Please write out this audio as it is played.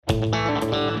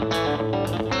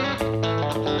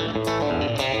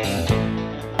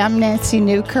I'm Nancy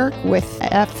Newkirk with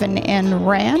F&N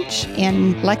Ranch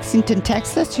in Lexington,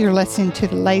 Texas. You're listening to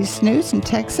the latest news in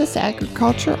Texas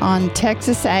agriculture on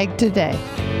Texas Ag Today.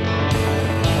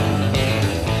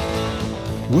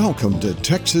 Welcome to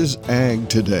Texas Ag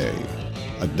Today,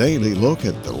 a daily look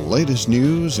at the latest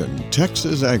news in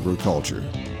Texas agriculture.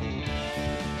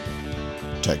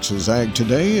 Texas Ag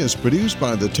Today is produced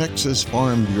by the Texas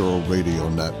Farm Bureau Radio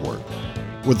Network,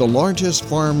 with the largest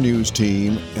farm news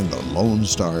team in the Lone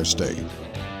Star State.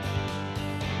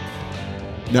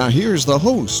 Now here's the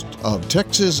host of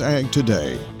Texas Ag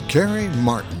Today, Carrie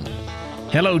Martin.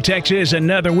 Hello, Texas.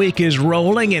 Another week is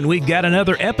rolling, and we've got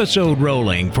another episode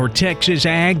rolling for Texas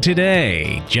Ag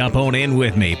Today. Jump on in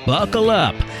with me. Buckle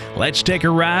up. Let's take a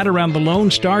ride around the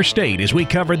Lone Star State as we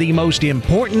cover the most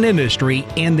important industry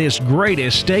in this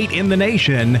greatest state in the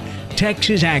nation,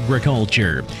 Texas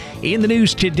agriculture. In the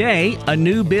news today, a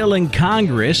new bill in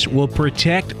Congress will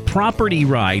protect property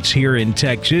rights here in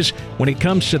Texas when it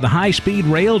comes to the high-speed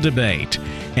rail debate.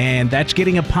 And that's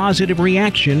getting a positive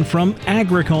reaction from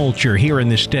agriculture here in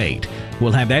the state.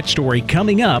 We'll have that story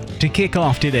coming up to kick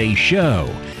off today's show.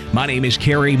 My name is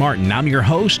Carrie Martin. I'm your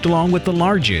host, along with the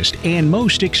largest and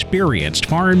most experienced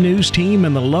farm news team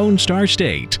in the Lone Star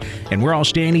State. And we're all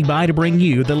standing by to bring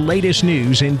you the latest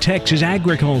news in Texas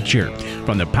agriculture,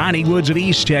 from the piney woods of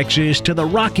East Texas to the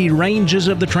rocky ranges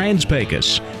of the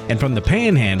Trans-Pecos, and from the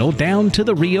Panhandle down to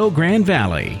the Rio Grande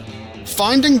Valley.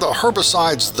 Finding the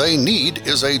herbicides they need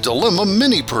is a dilemma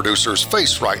many producers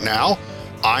face right now.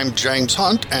 I'm James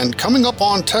Hunt, and coming up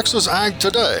on Texas Ag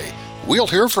Today, we'll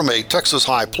hear from a Texas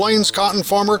High Plains cotton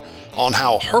farmer on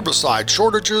how herbicide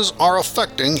shortages are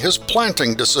affecting his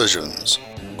planting decisions.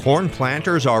 Corn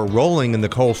planters are rolling in the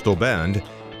coastal bend,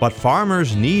 but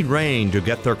farmers need rain to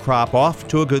get their crop off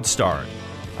to a good start.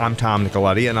 I'm Tom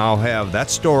Nicoletti, and I'll have that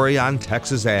story on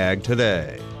Texas Ag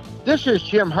Today. This is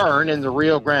Jim Hearn in the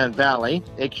Rio Grande Valley.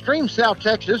 Extreme South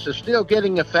Texas is still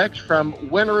getting effects from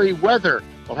wintry weather.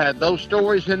 We'll have those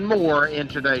stories and more in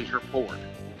today's report.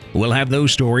 We'll have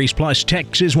those stories plus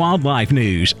Texas wildlife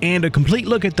news and a complete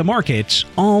look at the markets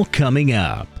all coming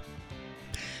up.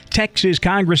 Texas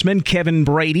Congressman Kevin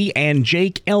Brady and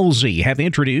Jake Ellzey have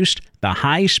introduced the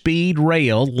High-Speed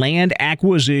Rail Land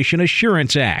Acquisition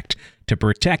Assurance Act to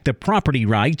protect the property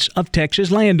rights of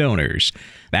Texas landowners.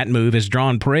 That move has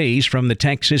drawn praise from the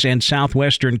Texas and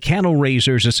Southwestern Cattle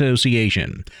Raisers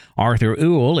Association. Arthur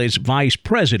Ewell is vice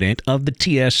president of the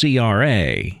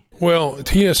TSCRA. Well,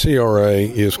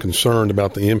 TSCRA is concerned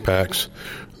about the impacts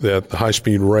that the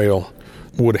high-speed rail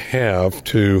would have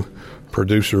to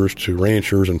producers, to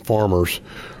ranchers and farmers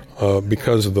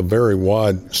because of the very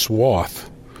wide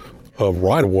swath of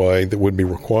right-of-way that would be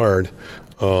required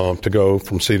to go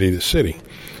from city to city.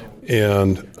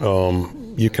 And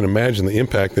you can imagine the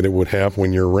impact that it would have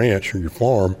when your ranch or your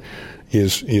farm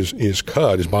is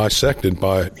bisected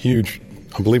by a huge,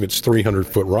 I believe it's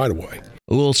 300-foot right-of-way.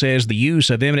 Ewell says the use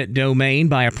of eminent domain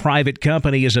by a private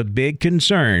company is a big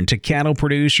concern to cattle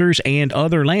producers and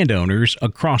other landowners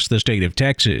across the state of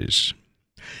Texas.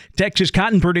 Texas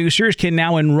cotton producers can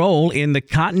now enroll in the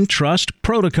Cotton Trust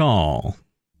Protocol.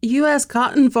 U.S.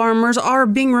 cotton farmers are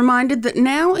being reminded that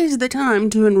now is the time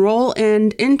to enroll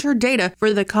and enter data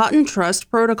for the Cotton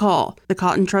Trust Protocol. The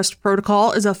Cotton Trust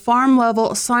Protocol is a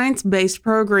farm-level, science-based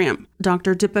program.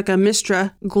 Dr. Deepika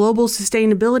Mistra, Global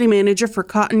Sustainability Manager for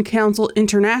Cotton Council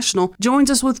International,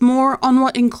 joins us with more on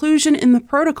what inclusion in the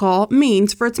protocol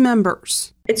means for its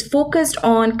members. It's focused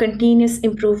on continuous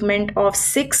improvement of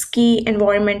 6 key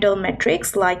environmental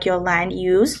metrics like your land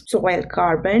use, soil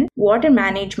carbon, water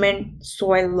management,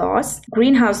 soil loss,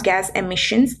 greenhouse gas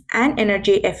emissions, and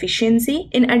energy efficiency.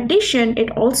 In addition, it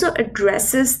also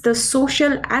addresses the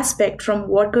social aspect from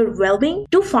worker well-being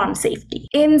to farm safety.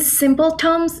 In simple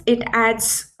terms, it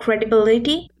adds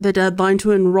credibility. The deadline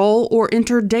to enroll or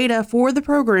enter data for the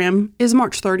program is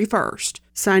March 31st.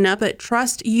 Sign up at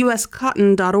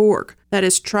trustuscotton.org. That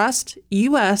is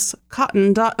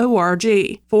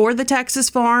trustuscotton.org. For the Texas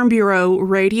Farm Bureau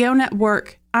Radio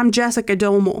Network, I'm Jessica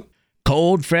Domel.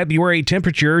 Cold February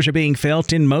temperatures are being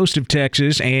felt in most of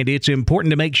Texas, and it's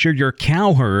important to make sure your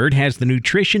cow herd has the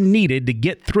nutrition needed to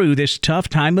get through this tough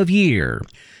time of year.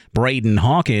 Braden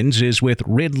Hawkins is with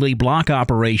Ridley Block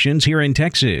Operations here in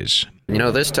Texas.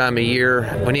 This time of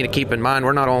year, we need to keep in mind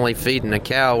we're not only feeding the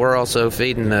cow, we're also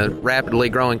feeding the rapidly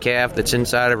growing calf that's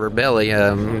inside of her belly.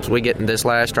 As we get in this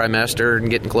last trimester and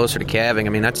getting closer to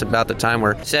calving, that's about the time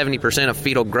where 70% of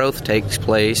fetal growth takes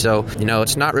place. So,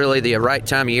 it's not really the right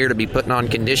time of year to be putting on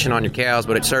condition on your cows,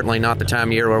 but it's certainly not the time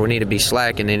of year where we need to be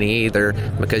slacking any either,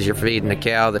 because you're feeding a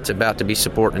cow that's about to be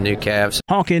supporting new calves.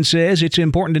 Hawkins says it's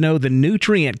important to know the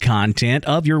nutrient content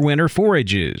of your winter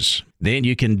forages. Then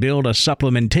you can build a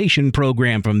supplementation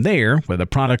program from there with a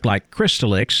product like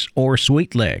Crystalix or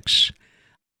Sweetlix.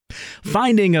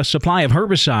 Finding a supply of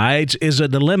herbicides is a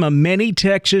dilemma many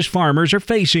Texas farmers are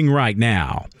facing right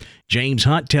now. James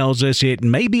Hunt tells us it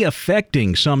may be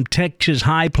affecting some Texas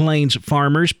High Plains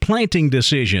farmers' planting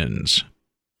decisions.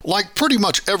 Like pretty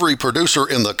much every producer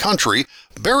in the country,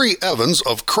 Barry Evans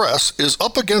of Cress is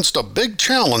up against a big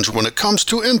challenge when it comes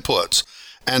to inputs.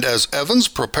 And as Evans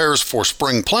prepares for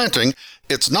spring planting,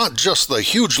 it's not just the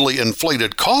hugely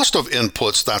inflated cost of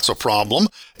inputs that's a problem,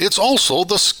 it's also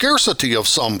the scarcity of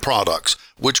some products,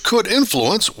 which could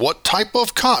influence what type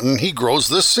of cotton he grows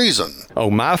this season.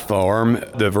 On my farm,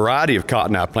 the variety of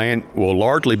cotton I plant will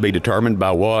largely be determined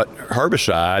by what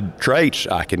herbicide traits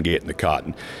I can get in the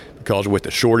cotton. Because with the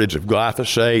shortage of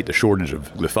glyphosate, the shortage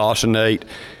of glufosinate,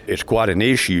 it's quite an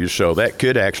issue, so that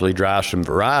could actually drive some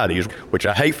varieties, which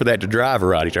I hate for that to drive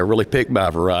varieties. I really pick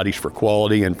my varieties for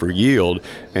quality and for yield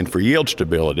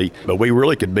stability, but we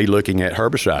really could be looking at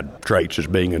herbicide traits as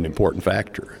being an important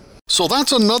factor. So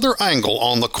that's another angle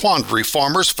on the quandary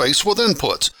farmers face with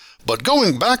inputs. But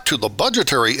going back to the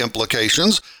budgetary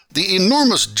implications, the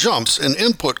enormous jumps in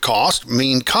input cost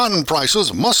mean cotton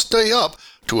prices must stay up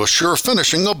to assure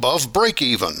finishing above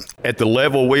break-even. At the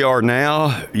level we are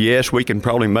now, yes, we can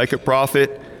probably make a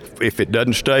profit. If it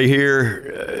doesn't stay here,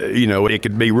 it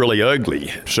could be really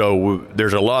ugly. So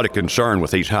there's a lot of concern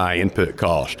with these high input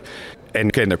costs.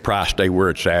 And can the price stay where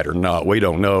it's at or not? We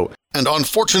don't know. And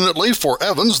unfortunately for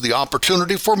Evans, the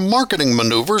opportunity for marketing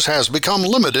maneuvers has become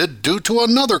limited due to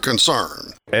another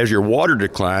concern. As your water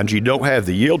declines, you don't have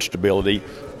the yield stability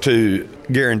to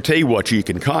guarantee what you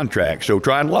can contract. So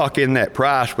trying to lock in that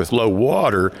price with low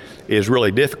water is really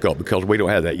difficult because we don't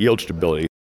have that yield stability.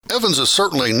 Evans is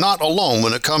certainly not alone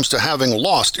when it comes to having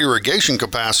lost irrigation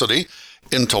capacity.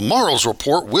 In tomorrow's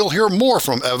report, we'll hear more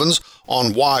from Evans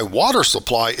on why water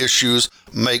supply issues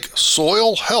make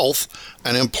soil health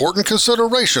an important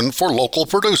consideration for local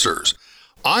producers.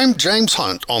 I'm James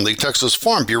Hunt on the Texas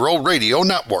Farm Bureau Radio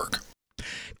Network.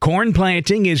 Corn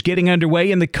planting is getting underway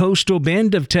in the coastal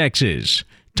bend of Texas.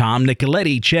 Tom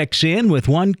Nicoletti checks in with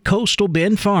one coastal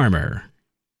bend farmer.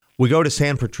 We go to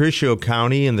San Patricio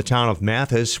County in the town of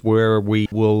Mathis, where we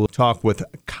will talk with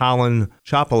Colin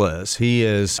Chapeles. He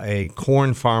is a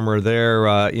corn farmer there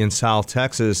in South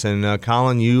Texas. And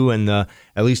Colin, you and at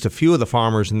least a few of the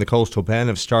farmers in the coastal bend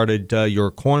have started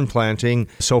your corn planting.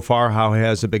 So far, how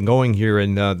has it been going here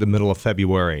in the middle of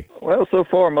February? Well, so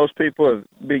far, most people are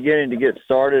beginning to get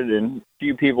started, and a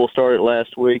few people started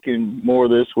last week and more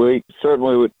this week.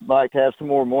 Certainly would like to have some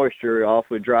more moisture,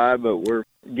 awfully dry, but we're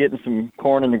getting some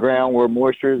corn in the ground where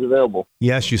moisture is available.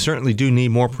 Yes, you certainly do need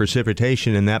more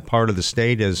precipitation in that part of the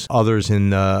state, as others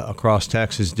in across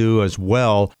Texas do as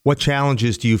well. What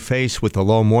challenges do you face with the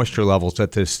low moisture levels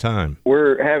at this time?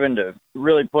 We're having to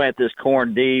really plant this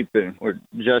corn deep, and we're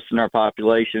adjusting our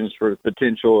populations for the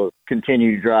potential of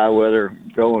continued dry weather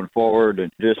going forward,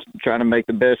 and just trying to make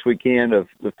the best we can of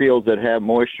the fields that have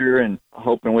moisture and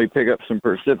hoping we pick up some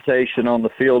precipitation on the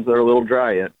fields that are a little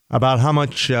dry yet. About how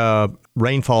much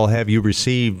rainfall have you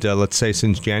received, let's say,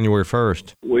 since January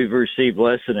 1st? We've received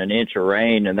less than an inch of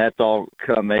rain, and that's all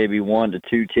come maybe 1 to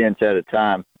 2 tenths at a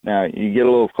time. Now, you get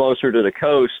a little closer to the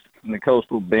coast, in the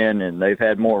coastal bend, and they've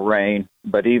had more rain,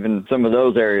 but even some of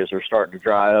those areas are starting to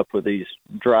dry up with these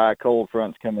dry cold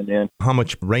fronts coming in. How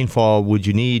much rainfall would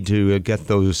you need to get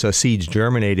those seeds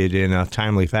germinated in a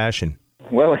timely fashion?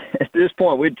 Well, at this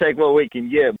point, we'd take what we can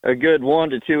get. A good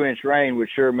 1 to 2 inch rain would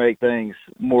sure make things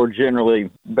more generally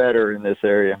better in this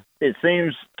area. It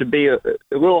seems to be a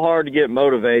little hard to get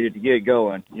motivated to get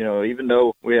going, even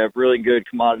though we have really good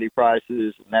commodity prices,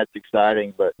 and that's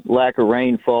exciting, but lack of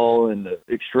rainfall and the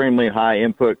extremely high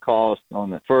input costs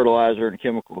on the fertilizer and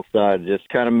chemical side just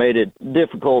kind of made it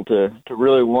difficult to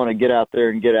really want to get out there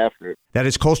and get after it. That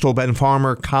is coastal bend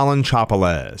farmer Colin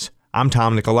Chapeles. I'm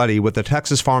Tom Nicoletti with the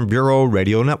Texas Farm Bureau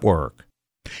Radio Network.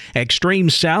 Extreme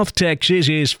South Texas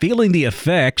is feeling the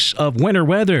effects of winter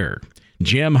weather.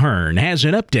 Jim Hearn has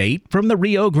an update from the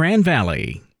Rio Grande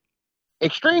Valley.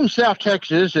 Extreme South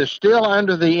Texas is still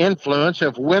under the influence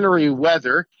of wintry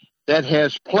weather that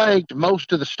has plagued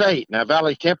most of the state. Now,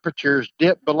 valley temperatures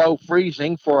dipped below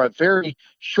freezing for a very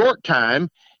short time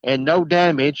and no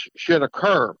damage should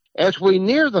occur. As we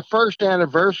near the first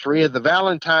anniversary of the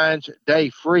Valentine's Day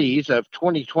freeze of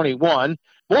 2021,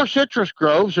 more citrus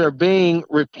groves are being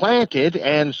replanted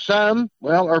and some,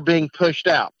 are being pushed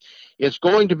out. It's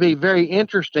going to be very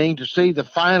interesting to see the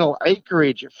final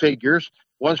acreage figures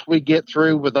once we get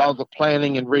through with all the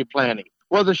planting and replanting.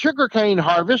 Well, the sugarcane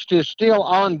harvest is still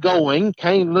ongoing.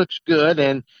 Cane looks good,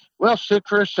 and,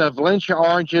 citrus, Valencia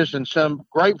oranges, and some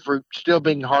grapefruit still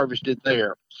being harvested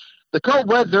there. The cold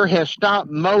weather has stopped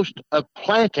most of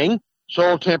planting.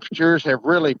 Soil temperatures have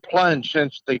really plunged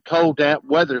since the cold, damp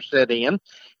weather set in,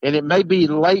 and it may be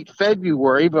late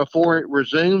February before it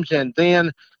resumes, and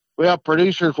then,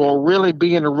 producers will really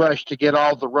be in a rush to get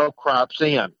all the row crops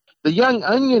in. The young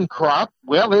onion crop,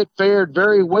 it fared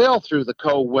very well through the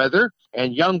cold weather,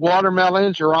 and young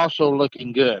watermelons are also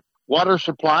looking good. Water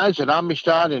supplies at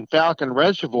Amistad and Falcon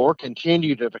Reservoir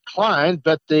continue to decline,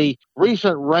 but the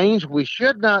recent rains, we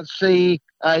should not see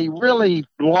a really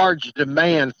large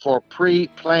demand for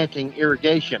pre-planting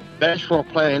irrigation. Vegetable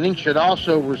planting should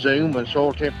also resume when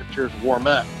soil temperatures warm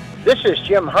up. This is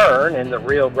Jim Hearn in the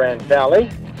Rio Grande Valley,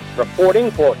 reporting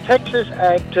for Texas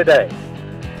Ag Today.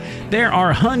 There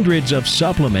are hundreds of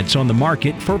supplements on the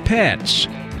market for pets.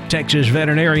 Texas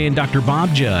veterinarian Dr.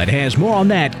 Bob Judd has more on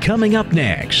that coming up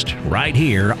next, right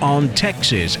here on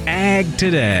Texas Ag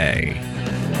Today.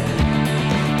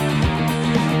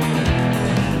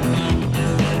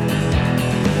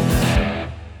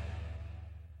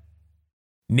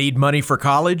 Need money for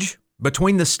college?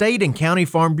 Between the state and county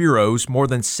farm bureaus, more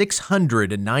than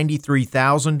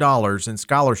 $693,000 in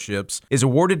scholarships is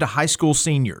awarded to high school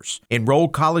seniors,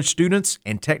 enrolled college students,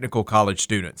 and technical college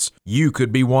students. You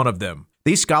could be one of them.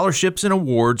 These scholarships and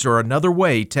awards are another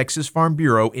way Texas Farm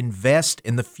Bureau invests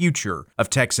in the future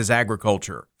of Texas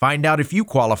agriculture. Find out if you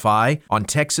qualify on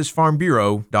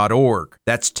texasfarmbureau.org.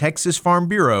 That's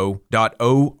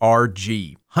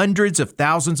texasfarmbureau.org. Hundreds of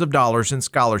thousands of dollars in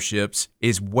scholarships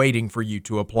is waiting for you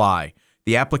to apply.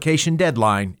 The application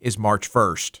deadline is March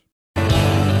 1st.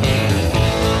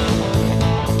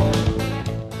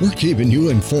 We're keeping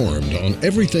you informed on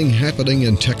everything happening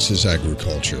in Texas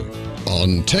agriculture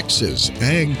on Texas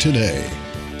Ag Today.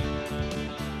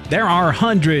 There are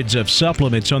hundreds of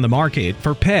supplements on the market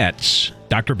for pets.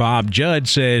 Dr. Bob Judd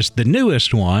says the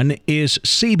newest one is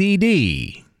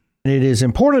CBD. It is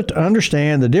important to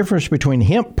understand the difference between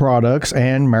hemp products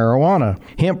and marijuana.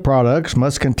 Hemp products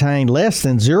must contain less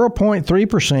than 0.3%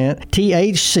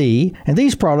 THC, and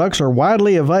these products are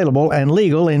widely available and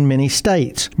legal in many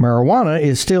states. Marijuana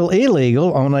is still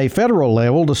illegal on a federal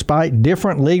level despite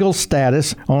different legal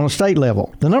status on a state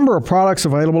level. The number of products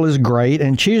available is great,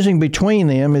 and choosing between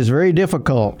them is very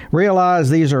difficult.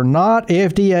 Realize these are not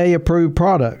FDA-approved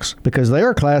products because they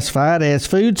are classified as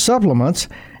food supplements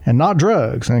and not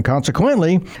drugs, and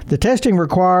consequently, the testing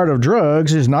required of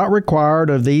drugs is not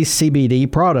required of these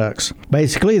CBD products.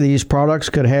 Basically, these products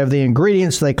could have the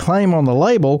ingredients they claim on the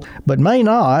label, but may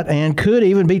not and could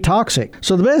even be toxic.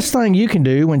 So the best thing you can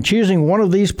do when choosing one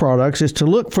of these products is to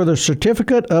look for the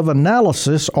Certificate of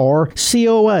Analysis, or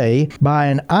COA, by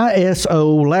an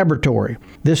ISO laboratory.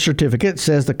 This certificate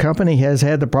says the company has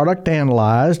had the product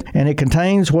analyzed and it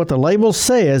contains what the label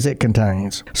says it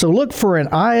contains. So look for an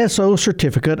ISO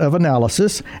certificate of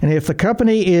analysis, and if the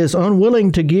company is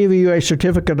unwilling to give you a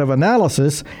certificate of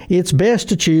analysis, it's best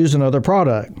to choose another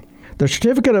product. The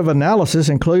certificate of analysis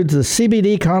includes the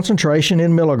CBD concentration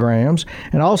in milligrams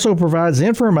and also provides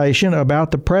information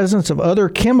about the presence of other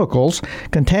chemicals,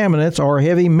 contaminants, or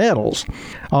heavy metals.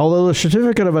 Although the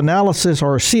certificate of analysis,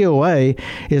 or COA,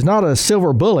 is not a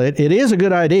silver bullet, it is a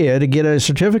good idea to get a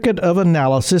certificate of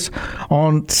analysis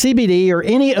on CBD or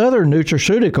any other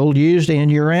nutraceutical used in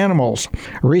your animals.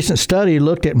 A recent study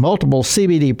looked at multiple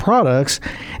CBD products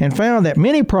and found that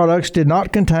many products did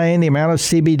not contain the amount of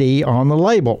CBD on the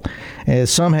label, as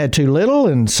some had too little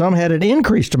and some had an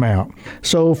increased amount.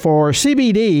 So for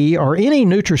CBD or any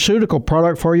nutraceutical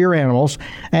product for your animals,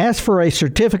 ask for a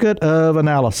certificate of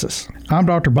analysis. I'm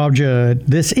Dr. Bob Judd.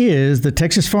 This is the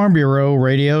Texas Farm Bureau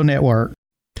Radio Network.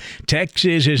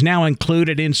 Texas is now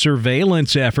included in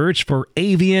surveillance efforts for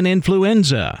avian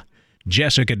influenza.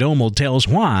 Jessica Domel tells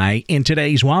why in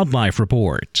today's Wildlife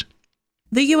Report.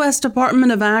 The U.S.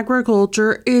 Department of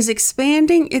Agriculture is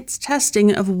expanding its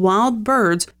testing of wild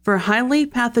birds for highly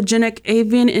pathogenic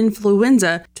avian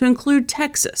influenza to include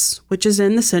Texas, which is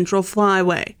in the Central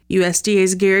Flyway.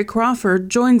 USDA's Gary Crawford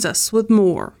joins us with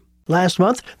more. Last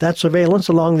month, that surveillance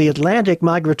along the Atlantic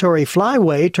Migratory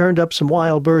Flyway turned up some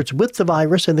wild birds with the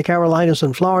virus in the Carolinas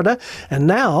and Florida, and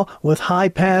now, with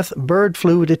high-path bird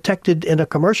flu detected in a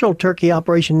commercial turkey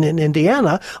operation in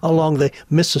Indiana along the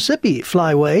Mississippi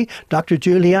Flyway, Dr.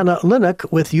 Juliana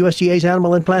Linnock with USDA's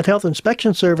Animal and Plant Health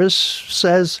Inspection Service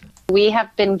says, we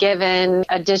have been given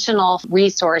additional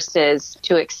resources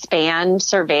to expand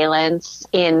surveillance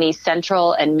in the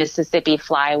Central and Mississippi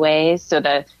flyways, so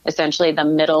essentially the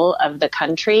middle of the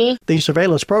country. The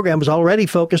surveillance program was already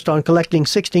focused on collecting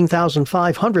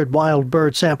 16,500 wild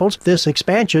bird samples. This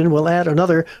expansion will add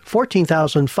another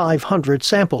 14,500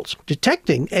 samples.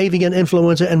 Detecting avian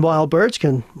influenza in wild birds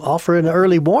can offer an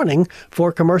early warning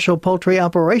for commercial poultry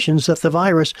operations that the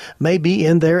virus may be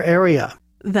in their area.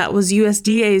 That was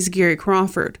USDA's Gary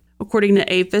Crawford. According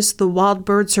to APHIS, the wild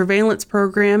bird surveillance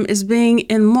program is being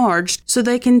enlarged so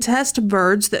they can test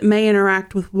birds that may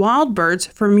interact with wild birds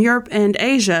from Europe and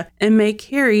Asia and may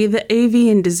carry the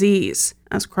avian disease.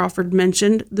 As Crawford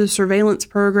mentioned, the surveillance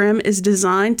program is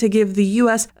designed to give the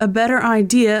U.S. a better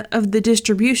idea of the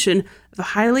distribution of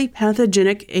highly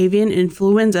pathogenic avian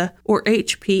influenza, or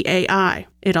HPAI.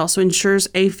 It also ensures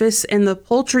APHIS and the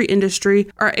poultry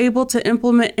industry are able to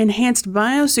implement enhanced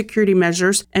biosecurity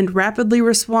measures and rapidly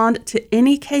respond to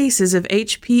any cases of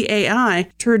HPAI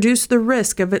to reduce the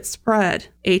risk of its spread.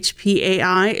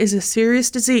 HPAI is a serious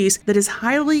disease that is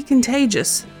highly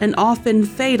contagious and often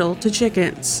fatal to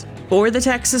chickens. For the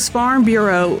Texas Farm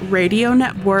Bureau Radio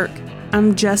Network,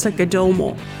 I'm Jessica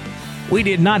Domel. We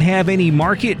did not have any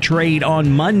market trade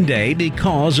on Monday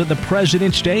because of the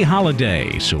President's Day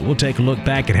holiday, so we'll take a look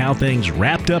back at how things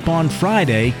wrapped up on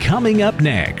Friday coming up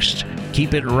next.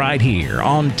 Keep it right here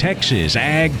on Texas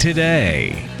Ag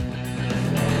Today.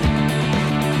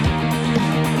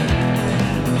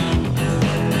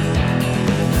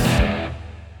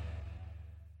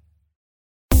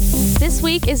 This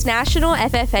week is National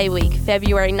FFA Week,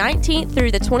 February 19th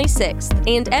through the 26th,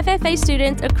 and FFA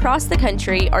students across the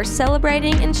country are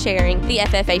celebrating and sharing the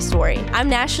FFA story. I'm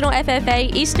National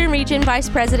FFA Eastern Region Vice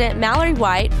President Mallory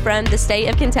White from the state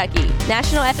of Kentucky.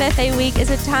 National FFA Week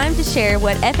is a time to share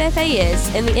what FFA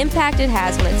is and the impact it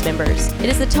has on its members. It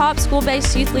is the top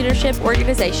school-based youth leadership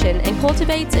organization and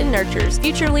cultivates and nurtures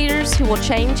future leaders who will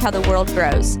change how the world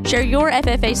grows. Share your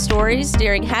FFA stories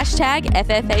during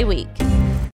 #FFA Week.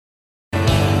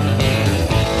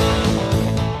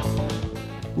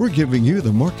 We're giving you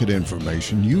the market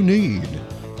information you need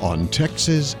on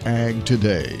Texas Ag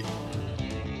Today.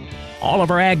 All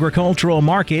of our agricultural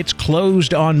markets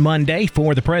closed on Monday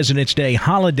for the President's Day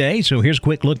holiday, so here's a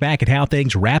quick look back at how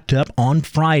things wrapped up on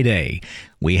Friday.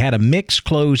 We had a mixed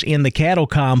close in the cattle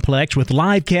complex, with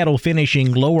live cattle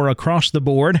finishing lower across the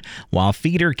board, while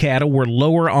feeder cattle were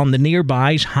lower on the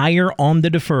nearbys, higher on the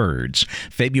deferreds.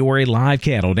 February live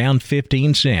cattle down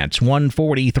 15 cents,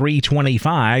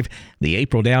 143.25. The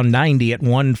April down 90 at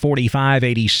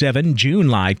 145.87. June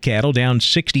live cattle down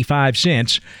 65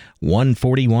 cents,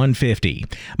 141.50.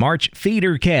 March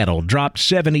feeder cattle dropped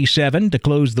 77 to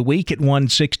close the week at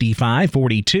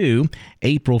 165.42.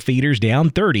 April feeders down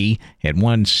 30 at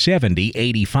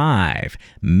 170.85.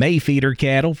 May feeder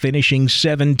cattle finishing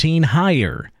 17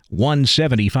 higher,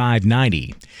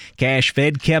 175.90. Cash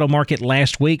fed cattle market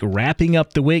last week, wrapping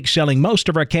up the week, selling most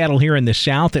of our cattle here in the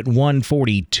south at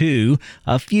 142,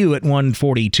 a few at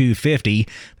 142.50.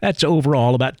 That's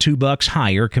overall about $2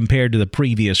 higher compared to the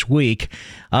previous week.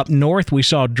 Up north, we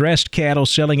saw dressed cattle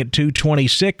selling at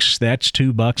 226. That's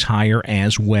 $2 higher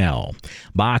as well.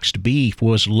 Boxed beef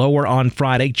was lower on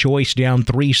Friday. Choice down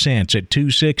 3 cents at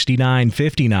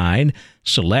 269.59.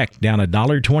 Select down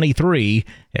 $1.23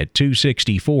 at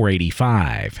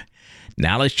 264.85.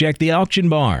 Now let's check the auction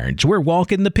barns. We're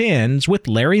walking the pens with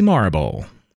Larry Marble.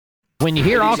 When you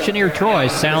hear Auctioneer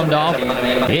Choice sound off,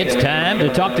 it's time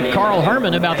to talk to Carl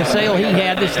Herman about the sale he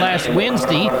had this last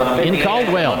Wednesday in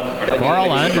Caldwell.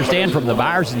 Carl, I understand from the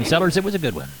buyers and sellers it was a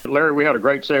good one. Larry, we had a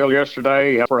great sale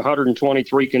yesterday for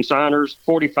 123 consigners.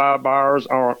 45 buyers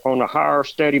are on a higher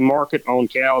steady market on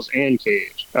cows and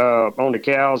calves. On the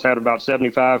cows, had about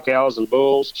 75 cows and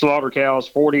bulls. Slaughter cows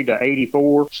 40 to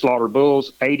 84. Slaughter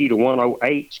bulls 80 to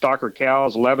 108. Stocker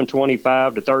cows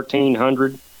 1125 to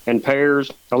 1300. And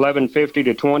pairs 1150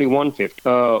 to 2150.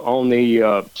 On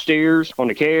the steers, on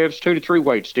the calves, 2 to 3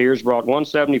 weight steers brought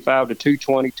 175 to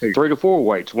 222. 3 to 4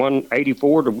 weights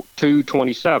 184 to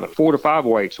 227. 4 to 5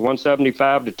 weights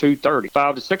 175 to 230.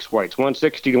 5 to 6 weights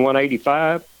 160 to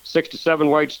 185. 6 to 7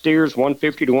 weight steers,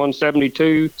 150 to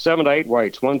 172. 7 to 8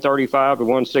 weights, 135 to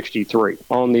 163.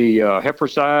 On the heifer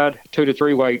side, 2 to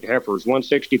 3 weight heifers,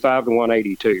 165 to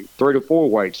 182. 3 to 4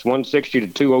 weights, 160 to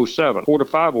 207. 4 to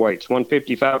 5 weights,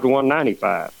 155 to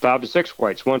 195. 5 to 6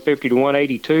 weights, 150 to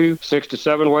 182. 6 to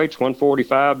 7 weights,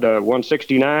 145 to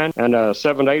 169. And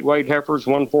 7 to 8 weight heifers,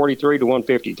 143 to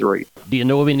 153. Do you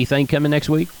know of anything coming next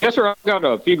week? Yes, sir. I've got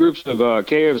a few groups of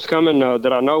calves coming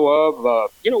that I know of.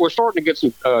 We're starting to get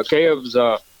some calves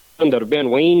that have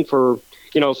been weaned for,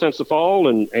 since the fall,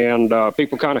 and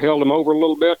people kind of held them over a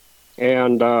little bit.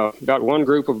 And got one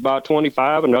group of about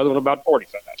 25, another one about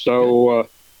 45. So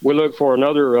we look for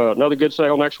another good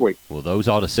sale next week. Well, those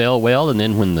ought to sell well, and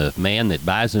then when the man that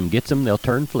buys them gets them, they'll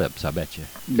turn flips, I bet you.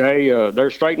 They're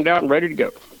straightened out and ready to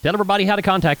go. Tell everybody how to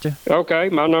contact you. Okay,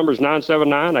 my number is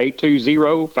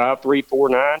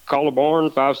 979-820-5349. Call the barn,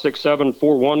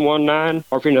 567-4119.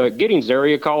 Or if you're in the Giddings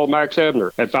area, call Max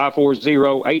Ebner at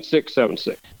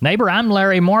 540-8676. Neighbor, I'm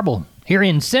Larry Marble here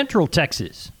in Central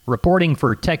Texas, reporting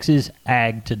for Texas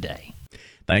Ag Today.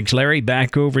 Thanks, Larry.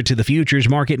 Back over to the futures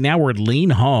market now, where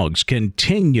lean hogs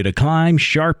continue to climb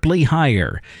sharply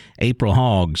higher. April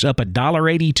hogs up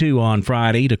 $1.82 on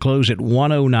Friday to close at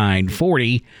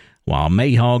 $109.40, while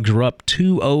May hogs are up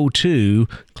 $2.02,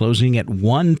 closing at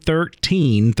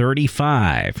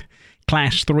 $113.35.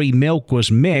 Class 3 milk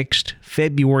was mixed.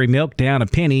 February milk down a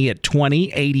penny at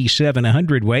 $20.87 a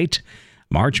hundredweight.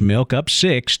 March milk up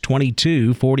 6,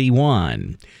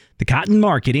 $22.41. The cotton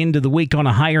market into the week on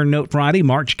a higher note Friday.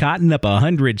 March cotton up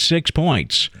 106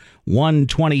 points,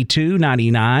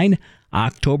 $122.99.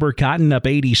 October cotton up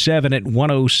 87 at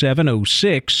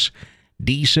 $107.06.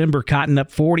 December cotton up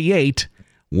 48,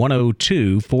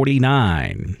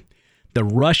 $102.49. The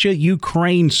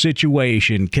Russia-Ukraine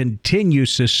situation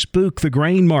continues to spook the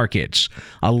grain markets.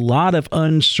 A lot of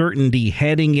uncertainty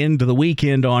heading into the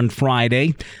weekend on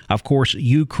Friday. Of course,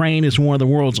 Ukraine is one of the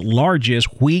world's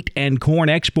largest wheat and corn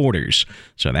exporters,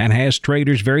 so that has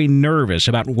traders very nervous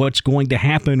about what's going to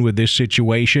happen with this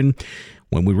situation.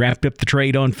 When we wrapped up the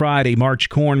trade on Friday, March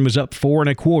corn was up 4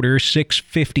 1/4,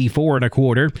 $6.54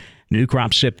 1/4. New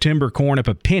crop September corn up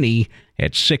a penny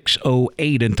at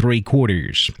 $6.08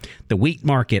 3/4. The wheat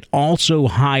market also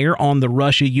higher on the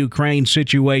Russia-Ukraine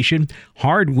situation.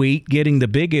 Hard wheat getting the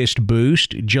biggest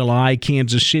boost. July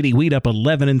Kansas City wheat up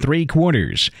 11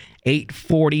 3/4,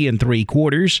 $8.40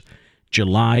 3/4.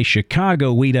 July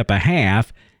Chicago wheat up a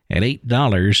half at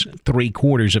 $8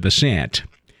 3/4 cents.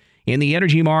 In the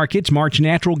energy markets, March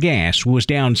natural gas was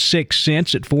down 6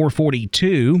 cents at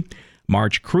 $4.42.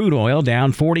 March crude oil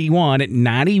down 41 at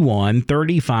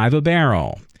 $91.35 a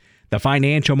barrel. The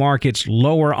financial markets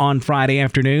lower on Friday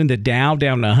afternoon. The Dow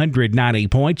down 190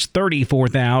 points,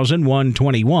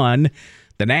 34,121.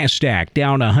 The Nasdaq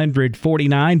down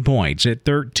 149 points at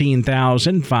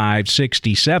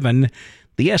 13,567.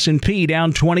 The S&P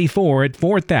down 24 at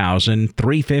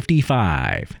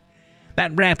 4,355.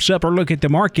 That wraps up our look at the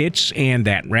markets, and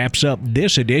that wraps up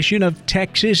this edition of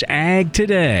Texas Ag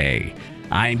Today.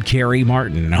 I'm Kerry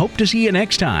Martin. Hope to see you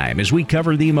next time as we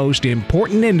cover the most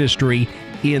important industry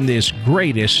in this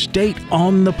greatest state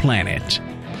on the planet,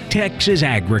 Texas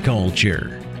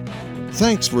agriculture.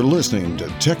 Thanks for listening to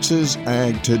Texas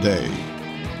Ag Today.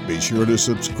 Be sure to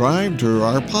subscribe to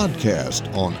our podcast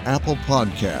on Apple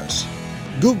Podcasts,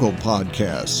 Google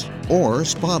Podcasts, or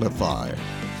Spotify.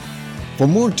 For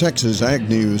more Texas ag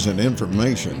news and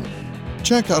information,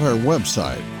 check out our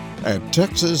website at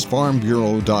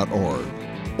texasfarmbureau.org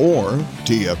or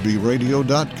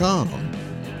tfbradio.com.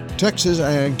 Texas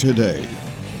Ag Today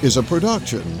is a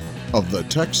production of the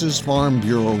Texas Farm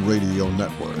Bureau Radio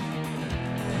Network.